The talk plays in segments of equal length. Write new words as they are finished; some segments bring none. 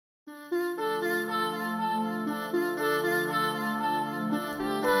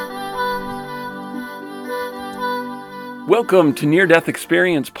Welcome to Near Death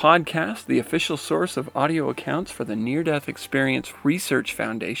Experience Podcast, the official source of audio accounts for the Near Death Experience Research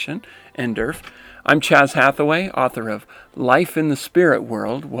Foundation, NDERF. I'm Chaz Hathaway, author of Life in the Spirit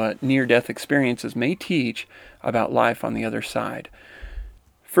World, What Near-Death Experiences May Teach About Life on the Other Side.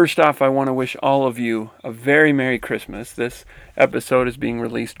 First off, I want to wish all of you a very Merry Christmas. This episode is being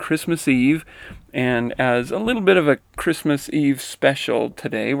released Christmas Eve, and as a little bit of a Christmas Eve special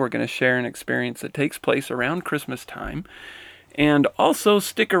today, we're going to share an experience that takes place around Christmas time. And also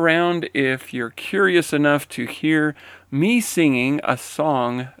stick around if you're curious enough to hear me singing a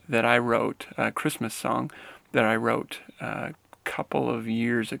song that I wrote, a Christmas song that I wrote a couple of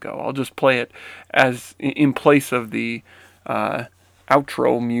years ago. I'll just play it as in place of the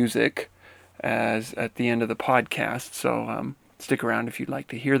outro music as at the end of the podcast. So stick around if you'd like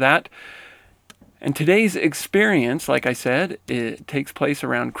to hear that. And today's experience, like I said, it takes place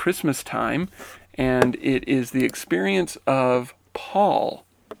around Christmas time, and it is the experience of Paul.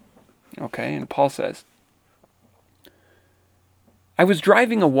 Okay, and Paul says, I was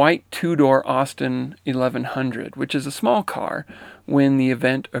driving a white two-door Austin 1100, which is a small car, when the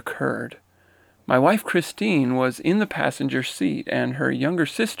event occurred. My wife Christine was in the passenger seat and her younger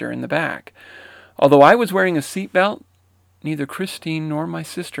sister in the back. Although I was wearing a seatbelt, neither Christine nor my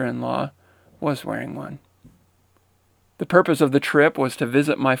sister-in-law was wearing one. The purpose of the trip was to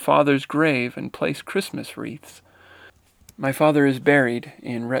visit my father's grave and place Christmas wreaths. My father is buried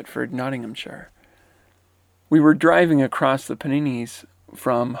in Retford, Nottinghamshire. We were driving across the Pennines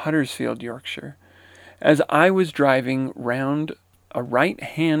from Huddersfield, Yorkshire. As I was driving round a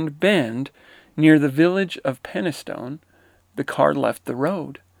right-hand bend near the village of Penistone, the car left the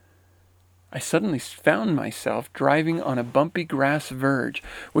road. I suddenly found myself driving on a bumpy grass verge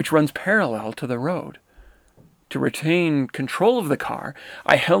which runs parallel to the road. To retain control of the car,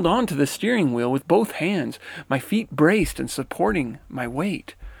 I held on to the steering wheel with both hands, my feet braced and supporting my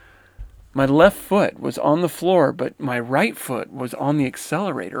weight. My left foot was on the floor, but my right foot was on the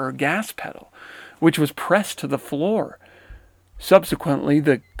accelerator or gas pedal, which was pressed to the floor. Subsequently,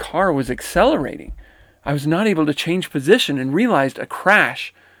 the car was accelerating. I was not able to change position and realized a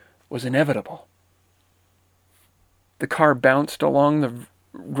crash was inevitable. The car bounced along the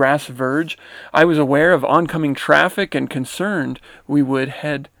grass verge. I was aware of oncoming traffic and concerned we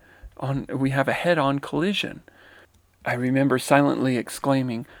have a head-on collision. I remember silently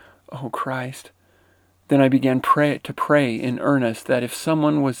exclaiming, "Oh Christ." Then I began to pray in earnest that if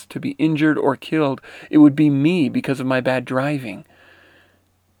someone was to be injured or killed, it would be me because of my bad driving.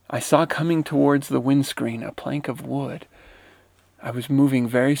 I saw coming towards the windscreen a plank of wood. I was moving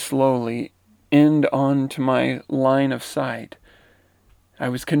very slowly end on to my line of sight. I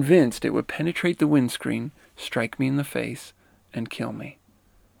was convinced it would penetrate the windscreen, strike me in the face, and kill me.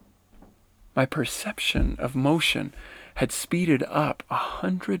 My perception of motion had speeded up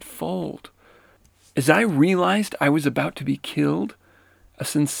 100-fold. As I realized I was about to be killed, a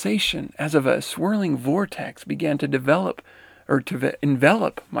sensation as of a swirling vortex began to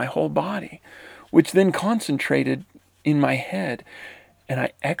envelop my whole body, which then concentrated in my head, and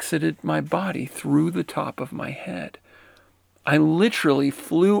I exited my body through the top of my head. I literally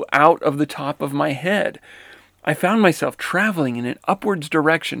flew out of the top of my head. I found myself traveling in an upwards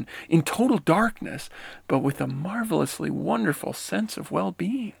direction in total darkness, but with a marvelously wonderful sense of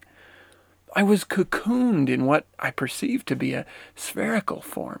well-being. I was cocooned in what I perceived to be a spherical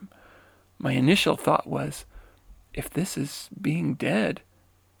form. My initial thought was, if this is being dead,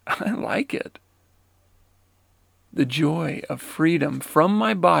 I like it. The joy of freedom from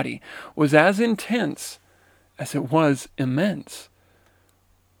my body was as intense as it was immense.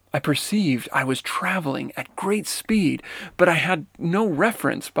 I perceived I was traveling at great speed, but I had no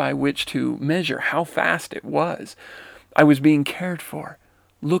reference by which to measure how fast it was. I was being cared for,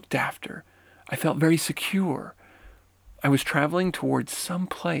 looked after. I felt very secure. I was traveling towards some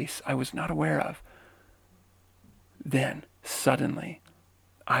place I was not aware of. Then, suddenly,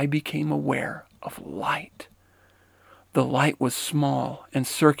 I became aware of light. The light was small and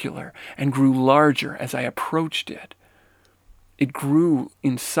circular and grew larger as I approached it. It grew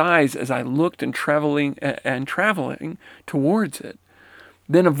in size as I looked and traveling towards it.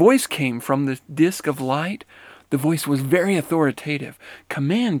 Then a voice came from the disk of light. The voice was very authoritative,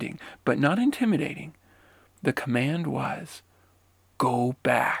 commanding, but not intimidating. The command was, "Go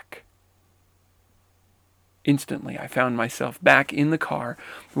back." Instantly, I found myself back in the car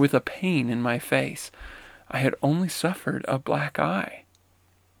with a pain in my face. I had only suffered a black eye.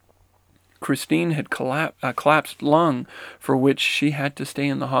 Christine had collapsed lung, for which she had to stay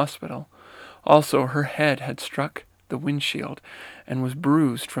in the hospital. Also, her head had struck the windshield and was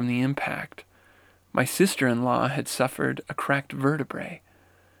bruised from the impact. My sister-in-law had suffered a cracked vertebrae.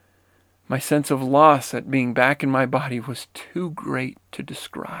 My sense of loss at being back in my body was too great to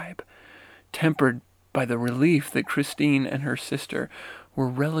describe, tempered by the relief that Christine and her sister were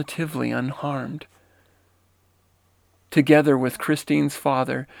relatively unharmed. Together with Christine's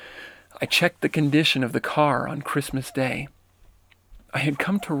father, I checked the condition of the car on Christmas Day. I had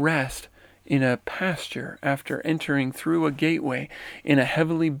come to rest in a pasture after entering through a gateway in a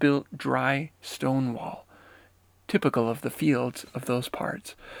heavily built dry stone wall, typical of the fields of those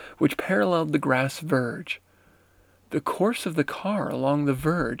parts, which paralleled the grass verge. The course of the car along the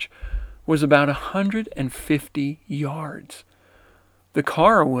verge was about 150 yards. The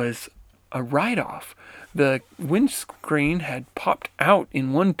car was a write-off. The windscreen had popped out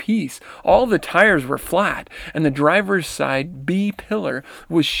in one piece. All the tires were flat, and the driver's side B pillar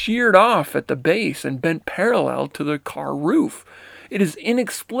was sheared off at the base and bent parallel to the car roof. It is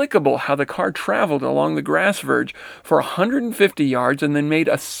inexplicable how the car traveled along the grass verge for 150 yards and then made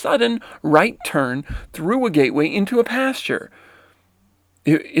a sudden right turn through a gateway into a pasture.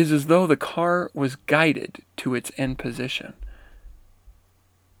 It is as though the car was guided to its end position.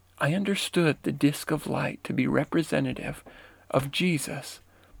 I understood the disk of light to be representative of Jesus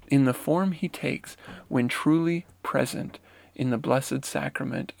in the form he takes when truly present in the blessed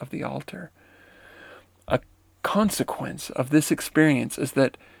sacrament of the altar. A consequence of this experience is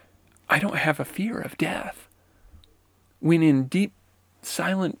that I don't have a fear of death. When in deep,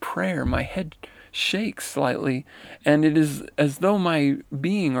 silent prayer, my head shakes slightly, and it is as though my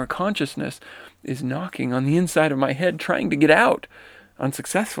being or consciousness is knocking on the inside of my head, trying to get out,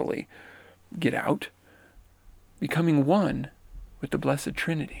 unsuccessfully get out, becoming one with the Blessed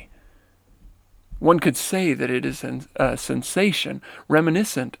Trinity. One could say that it is a sensation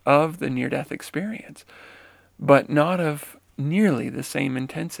reminiscent of the near-death experience, but not of nearly the same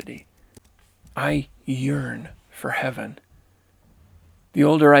intensity. I yearn for heaven. The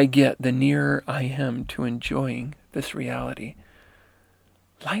older I get, the nearer I am to enjoying this reality.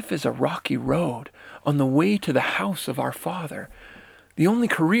 Life is a rocky road on the way to the house of our Father. The only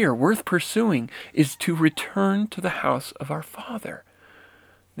career worth pursuing is to return to the house of our Father.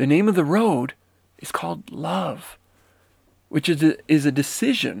 The name of the road is called love, which is a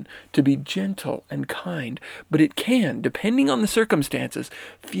decision to be gentle and kind, but it can, depending on the circumstances,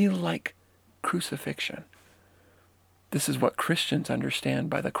 feel like crucifixion. This is what Christians understand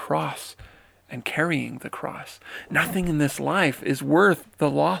by the cross and carrying the cross. Nothing in this life is worth the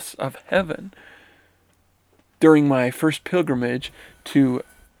loss of heaven. During my first pilgrimage to,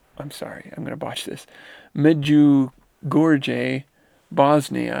 Medjugorje,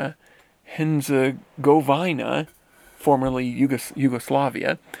 Bosnia, Herzegovina, formerly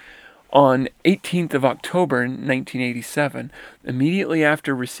Yugoslavia, on 18th of October 1987, immediately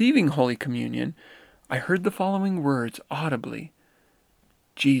after receiving Holy Communion, I heard the following words audibly: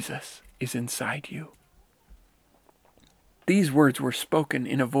 Jesus is inside you. These words were spoken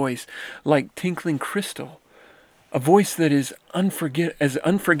in a voice like tinkling crystal, a voice that is as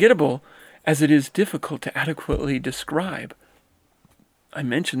unforgettable as it is difficult to adequately describe. I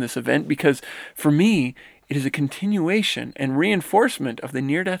mention this event because, for me, it is a continuation and reinforcement of the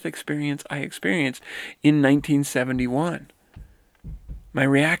near-death experience I experienced in 1971. My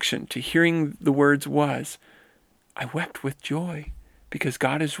reaction to hearing the words was, I wept with joy because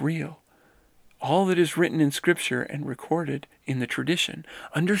God is real. All that is written in Scripture and recorded in the tradition,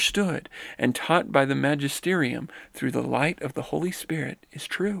 understood and taught by the magisterium through the light of the Holy Spirit, is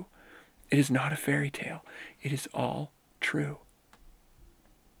true. It is not a fairy tale. It is all true.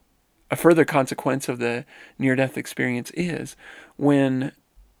 A further consequence of the near-death experience is when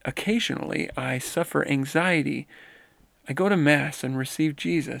occasionally I suffer anxiety, I go to Mass and receive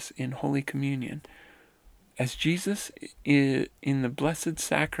Jesus in Holy Communion. As Jesus in the Blessed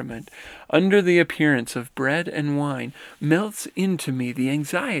Sacrament, under the appearance of bread and wine, melts into me, the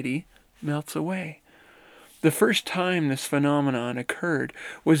anxiety melts away. The first time this phenomenon occurred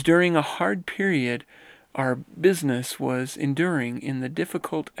was during a hard period our business was enduring in the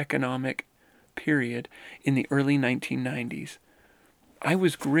difficult economic period in the early 1990s. I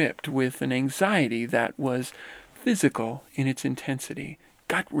was gripped with an anxiety that was physical in its intensity,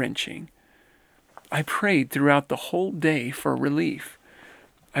 gut-wrenching. I prayed throughout the whole day for relief.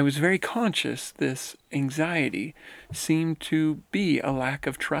 I was very conscious this anxiety seemed to be a lack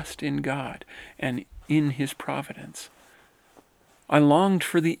of trust in God and in His providence. I longed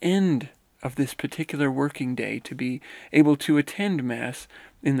for the end of this particular working day to be able to attend Mass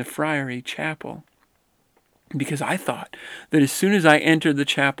in the friary chapel, because I thought that as soon as I entered the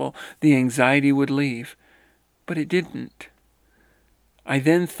chapel, the anxiety would leave. But it didn't. I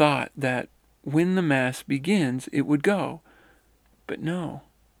then thought that when the Mass begins, it would go. But no.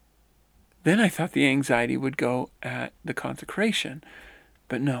 Then I thought the anxiety would go at the consecration.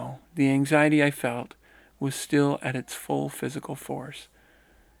 But no, the anxiety I felt was still at its full physical force.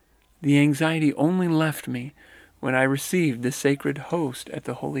 The anxiety only left me when I received the sacred host at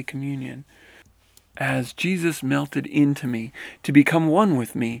the Holy Communion. As Jesus melted into me to become one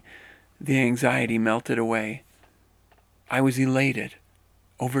with me, the anxiety melted away. I was elated,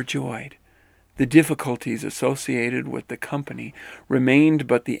 overjoyed. The difficulties associated with the company remained,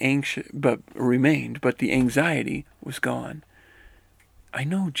 but the anxiety was gone. I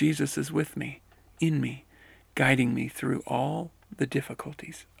know Jesus is with me, in me, guiding me through all the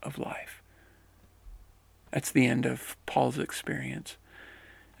difficulties of life. That's the end of Paul's experience.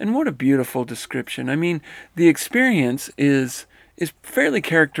 And what a beautiful description. I mean, the experience is fairly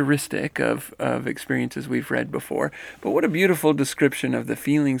characteristic of experiences we've read before, but what a beautiful description of the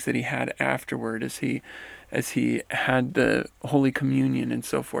feelings that he had afterward as he had the Holy Communion and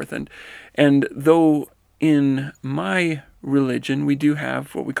so forth. And though in my religion we do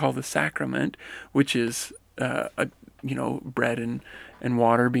have what we call the sacrament, which is bread and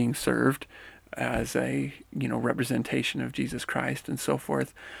water being served as a representation of Jesus Christ and so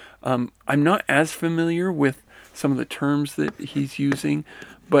forth. I'm not as familiar with some of the terms that he's using,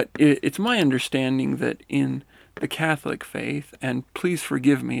 but it's my understanding that in the Catholic faith, and please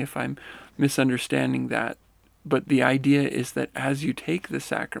forgive me if I'm misunderstanding that, but the idea is that as you take the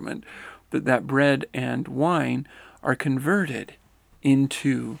sacrament, that bread and wine are converted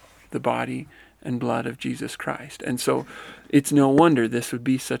into the body and blood of Jesus Christ. And so it's no wonder this would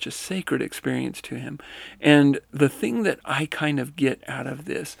be such a sacred experience to him. And the thing that I kind of get out of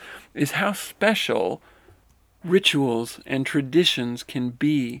this is how special rituals and traditions can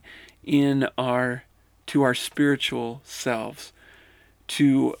be to our spiritual selves,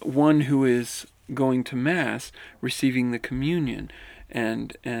 to one who is going to Mass, receiving the communion,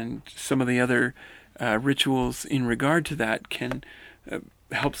 and some of the other rituals in regard to that can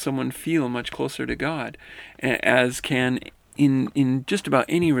help someone feel much closer to God, as can in just about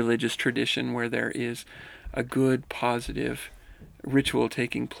any religious tradition where there is a good, positive ritual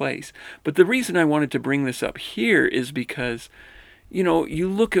taking place. But the reason I wanted to bring this up here is because, you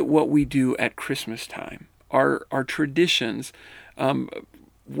look at what we do at Christmastime, our traditions,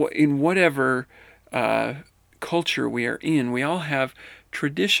 in whatever culture we are in, we all have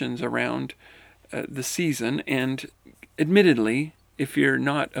traditions around the season, and admittedly, if you're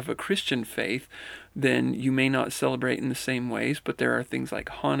not of a Christian faith, then you may not celebrate in the same ways, but there are things like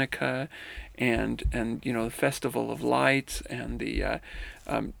Hanukkah and the Festival of Lights and the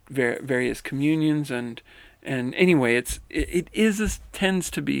various communions, and anyway, it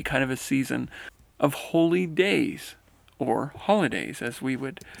tends to be kind of a season of holy days, or holidays as we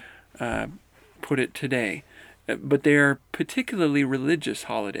would put it today. But they are particularly religious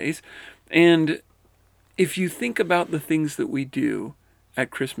holidays, and if you think about the things that we do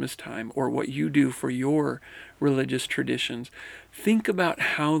at Christmas time, or what you do for your religious traditions, think about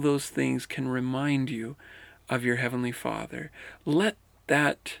how those things can remind you of your Heavenly Father. Let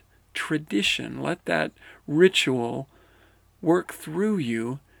that tradition, let that ritual work through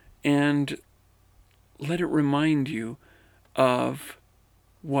you, and let it remind you of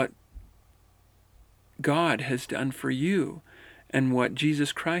what God has done for you and what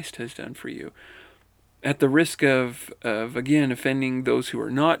Jesus Christ has done for you. At the risk of again offending those who are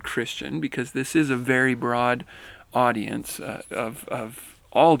not Christian, because this is a very broad audience of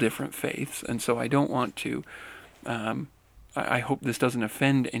all different faiths, and so I don't want to. I hope this doesn't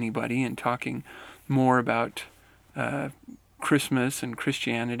offend anybody in talking more about Christmas and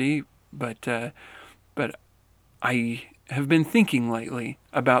Christianity, but I have been thinking lately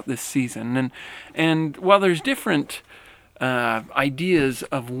about this season, and while there's different ideas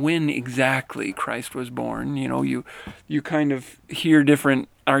of when exactly Christ was born, you kind of hear different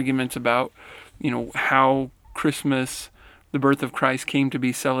arguments about how Christmas, the birth of Christ, came to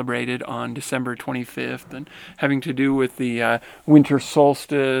be celebrated on December 25th, and having to do with the winter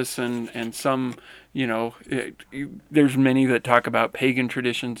solstice, and some, there's many that talk about pagan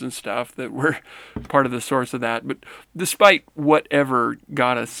traditions and stuff that were part of the source of that. But despite whatever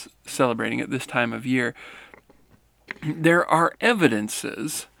got us celebrating at this time of year, there are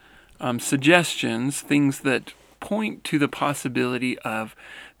evidences, suggestions, things that point to the possibility of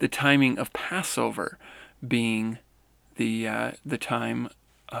the timing of Passover being the time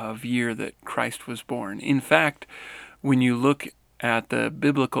of year that Christ was born. In fact, when you look at the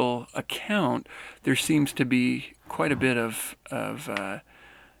biblical account, there seems to be quite a bit of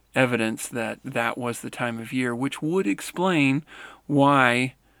evidence that was the time of year, which would explain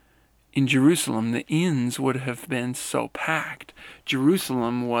why in Jerusalem, the inns would have been so packed.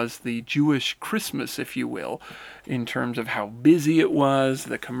 Jerusalem was the Jewish Christmas, if you will, in terms of how busy it was,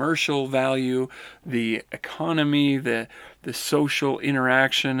 the commercial value, the economy, the social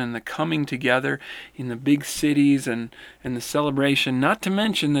interaction, and the coming together in the big cities, and the celebration, not to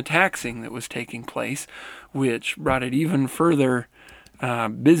mention the taxing that was taking place, which brought it even further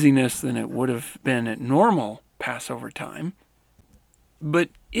busyness than it would have been at normal Passover time. But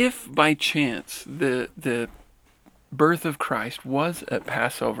if by chance the birth of Christ was at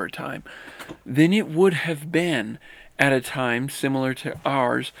Passover time, then it would have been at a time similar to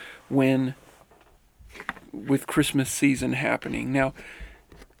ours, when with Christmas season happening. Now,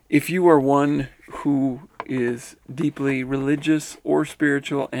 if you are one who is deeply religious or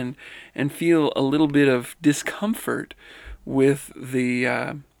spiritual and feel a little bit of discomfort with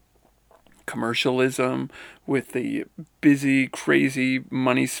the commercialism, with the busy, crazy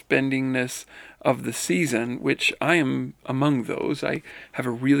money spendingness of the season, which I am among those. I have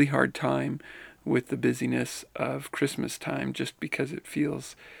a really hard time with the busyness of Christmas time, just because it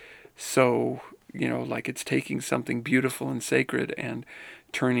feels so, like it's taking something beautiful and sacred and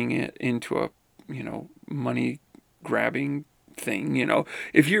turning it into a, money grabbing thing.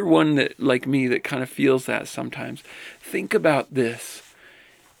 If you're one that, like me, that kind of feels that sometimes, think about this.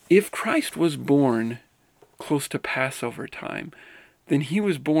 If Christ was born close to Passover time, then he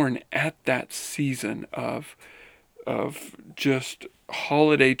was born at that season of just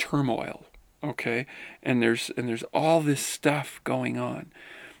holiday turmoil, okay? And there's all this stuff going on.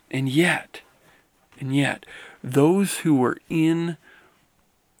 And yet, those who were in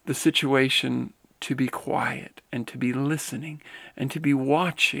the situation to be quiet and to be listening and to be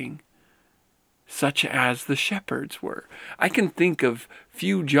watching, such as the shepherds were. I can think of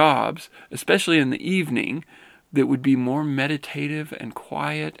few jobs, especially in the evening, that would be more meditative and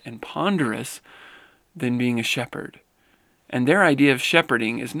quiet and ponderous than being a shepherd. And their idea of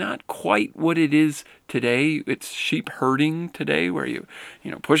shepherding is not quite what it is today. It's sheep herding today, where you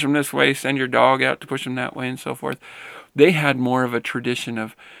push them this way, send your dog out to push them that way, and so forth. They had more of a tradition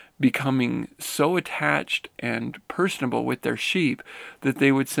of becoming so attached and personable with their sheep that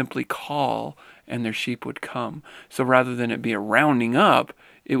they would simply call and their sheep would come. So rather than it be a rounding up,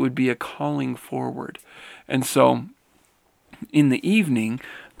 it would be a calling forward. And so in the evening,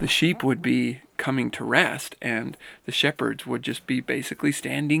 the sheep would be coming to rest, and the shepherds would just be basically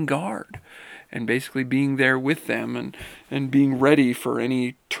standing guard and basically being there with them and being ready for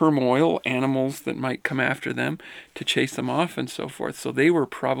any turmoil, animals that might come after them to chase them off and so forth. So they were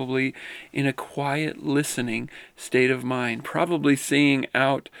probably in a quiet, listening state of mind, probably seeing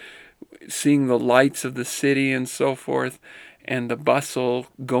the lights of the city and so forth, and the bustle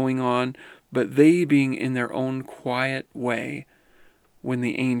going on, but they being in their own quiet way when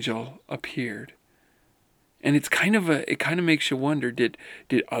the angel appeared. And it kind of makes you wonder, did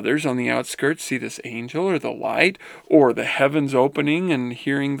others on the outskirts see this angel, or the light, or the heavens opening and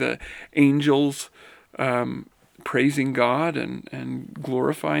hearing the angels praising God and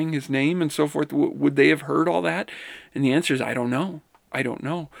glorifying his name and so forth? Would they have heard all that? And the answer is, I don't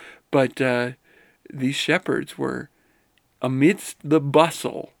know. But these shepherds were, amidst the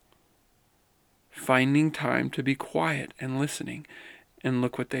bustle, finding time to be quiet and listening. And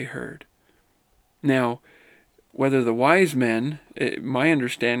look what they heard. Now, whether the wise men, my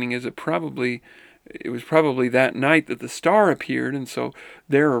understanding is it was probably that night that the star appeared, and so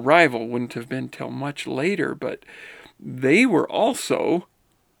their arrival wouldn't have been till much later, but they were also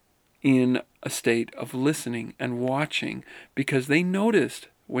in a state of listening and watching, because they noticed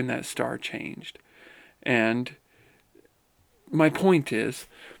when that star changed. And my point is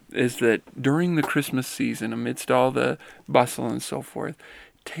that during the Christmas season, amidst all the bustle and so forth,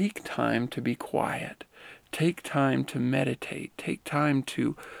 take time to be quiet. Take time to meditate. Take time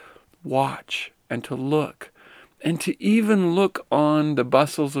to watch and to look. And to even look on the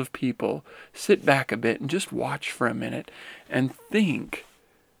bustles of people. Sit back a bit and just watch for a minute and think,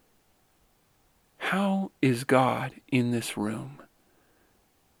 how is God in this room?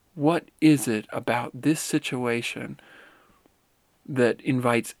 What is it about this situation that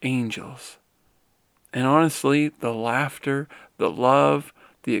invites angels? And honestly, the laughter, the love,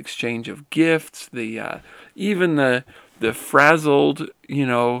 the exchange of gifts, even the frazzled,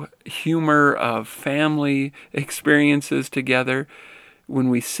 humor of family experiences together, when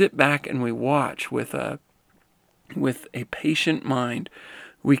we sit back and we watch with a patient mind,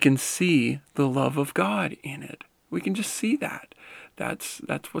 we can see the love of God in it. We can just see that. That's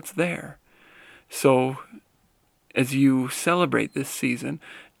what's there. So as you celebrate this season,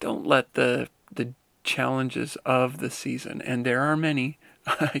 don't let the challenges of the season, and there are many,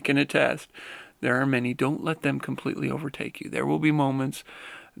 I can attest. There are many. Don't let them completely overtake you. There will be moments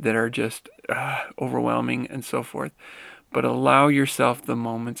that are just overwhelming and so forth. But allow yourself the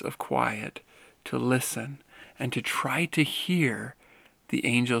moments of quiet to listen and to try to hear the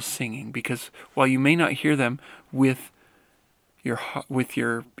angels singing. Because while you may not hear them with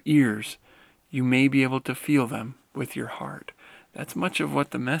your ears, you may be able to feel them with your heart. That's much of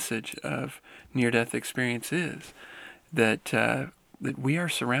what the message of near-death experience is. That we are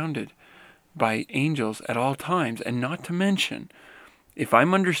surrounded by angels at all times. And not to mention, if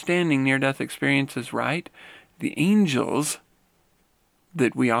I'm understanding near-death experiences right, the angels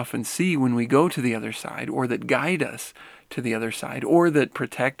that we often see when we go to the other side, or that guide us to the other side, or that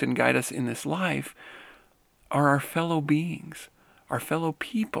protect and guide us in this life, are our fellow beings, our fellow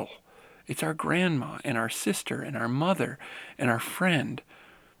people. It's our grandma and our sister and our mother and our friend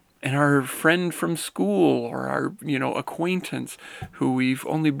from school, or our acquaintance who we've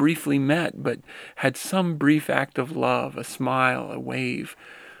only briefly met but had some brief act of love, a smile, a wave,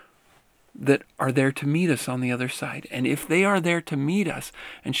 that are there to meet us on the other side. And if they are there to meet us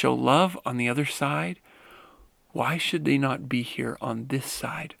and show love on the other side, why should they not be here on this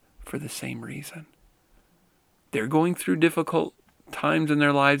side for the same reason? They're going through difficult times in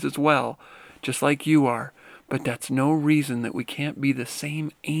their lives as well, just like you are. But that's no reason that we can't be the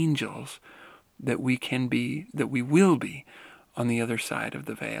same angels that we will be on the other side of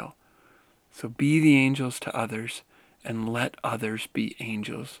the veil. So be the angels to others, and let others be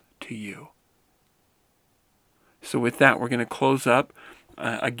angels to you. So with that, we're going to close up.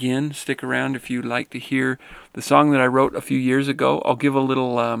 Again, stick around if you'd like to hear the song that I wrote a few years ago. I'll give a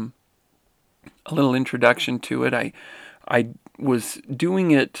little introduction to it. I was doing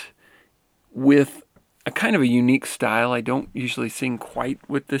it with a kind of a unique style. I don't usually sing quite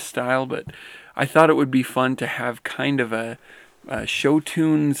with this style, but I thought it would be fun to have kind of a show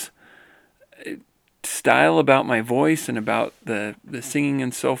tunes style about my voice and about the singing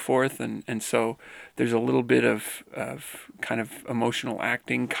and so forth. And so there's a little bit of kind of emotional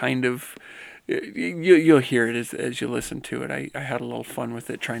acting, kind of. You'll hear it as you listen to it. I had a little fun with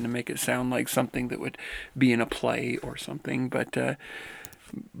it, trying to make it sound like something that would be in a play or something. But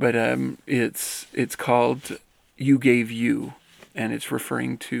it's called "You Gave You," and it's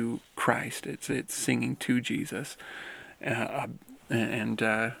referring to Christ. It's singing to Jesus, and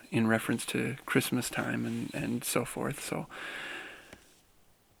in reference to Christmastime and so forth.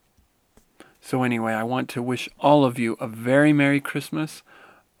 So anyway, I want to wish all of you a very Merry Christmas,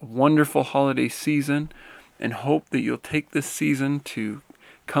 a wonderful holiday season, and hope that you'll take this season to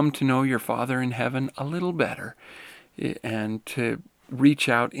come to know your Father in heaven a little better, and to reach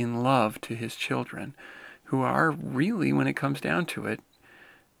out in love to his children, who are really, when it comes down to it,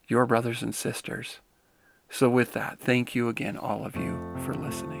 your brothers and sisters. So with that, thank you again, all of you, for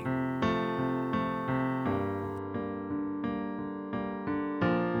listening.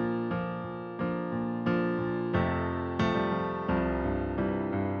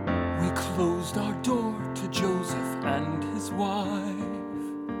 We closed our door to Joseph and his wife.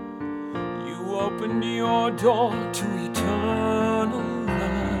 You opened your door to eternal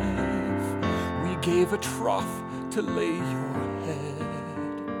life. We gave a trough to lay your head.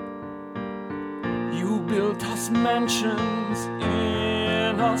 You built us mansions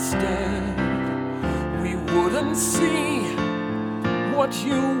in our stead. We wouldn't see what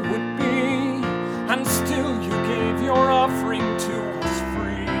you would be, and still you gave your offering to us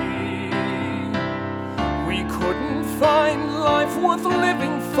free. We couldn't find life worth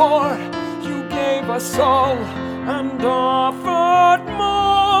living for. You gave us all and offered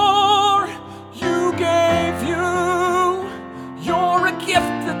more. You gave you. You're a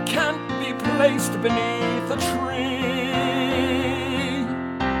gift that can't be placed beneath a tree.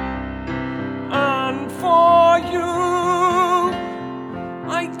 And for you,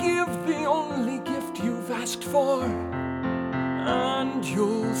 I give the only gift you've asked for. And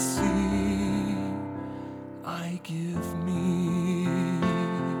you'll see, I give me.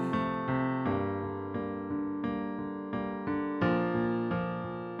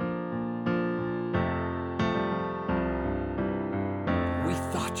 We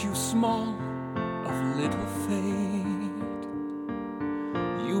thought you small, of little faith.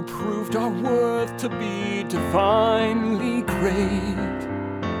 You proved our worth to be divinely great.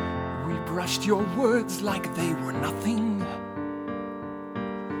 We brushed your words like they were nothing.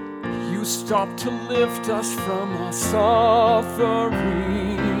 You stopped to lift us from our suffering.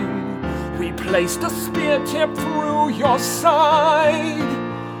 We placed a spear tip through your side.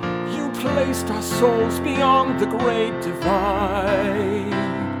 You placed our souls beyond the great divide.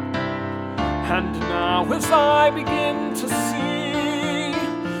 And now as I begin to see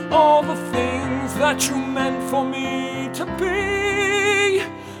all the things that you meant for me to be.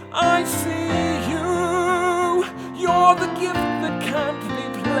 I see you, you're the gift that can't be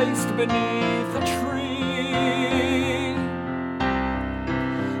placed beneath a tree.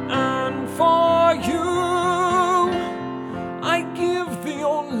 And for you, I give the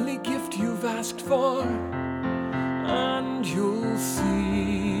only gift you've asked for, and you'll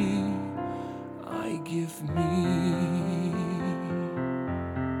see I give me.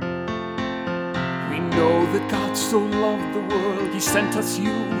 We know that God so loved the world, He sent us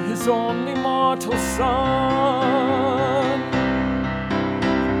you, His only mortal Son.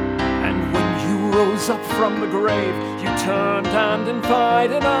 And when you rose up from the grave, you turned and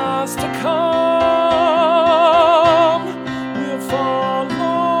invited us to come. We'll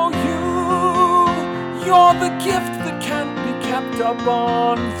follow you, you're the gift that can't be kept up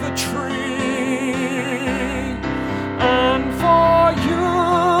on the tree. And for you,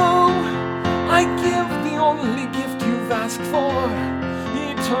 I give the only gift you've asked for,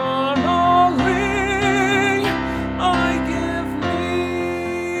 eternal.